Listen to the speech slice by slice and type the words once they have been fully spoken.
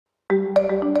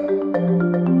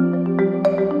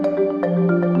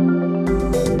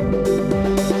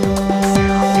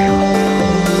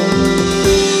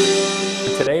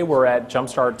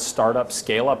Jumpstart Startup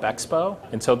Scaleup Expo.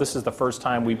 And so this is the first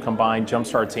time we've combined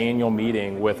Jumpstart's annual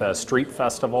meeting with a street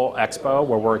festival expo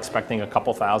where we're expecting a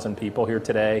couple thousand people here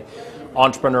today.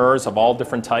 Entrepreneurs of all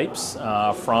different types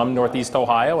from Northeast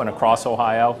Ohio and across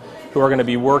Ohio who are going to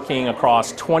be working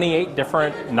across 28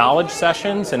 different knowledge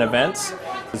sessions and events,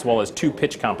 as well as 2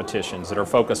 pitch competitions that are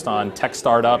focused on tech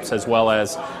startups as well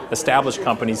as established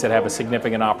companies that have a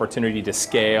significant opportunity to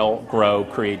scale, grow,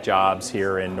 create jobs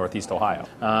here in Northeast Ohio.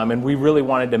 And we really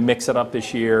wanted to mix it up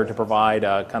this year to provide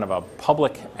a kind of a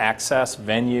public access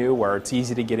venue where it's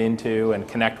easy to get into and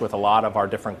connect with a lot of our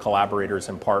different collaborators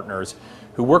and partners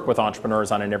who work with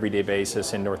entrepreneurs on an everyday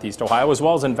basis in Northeast Ohio, as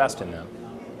well as invest in them.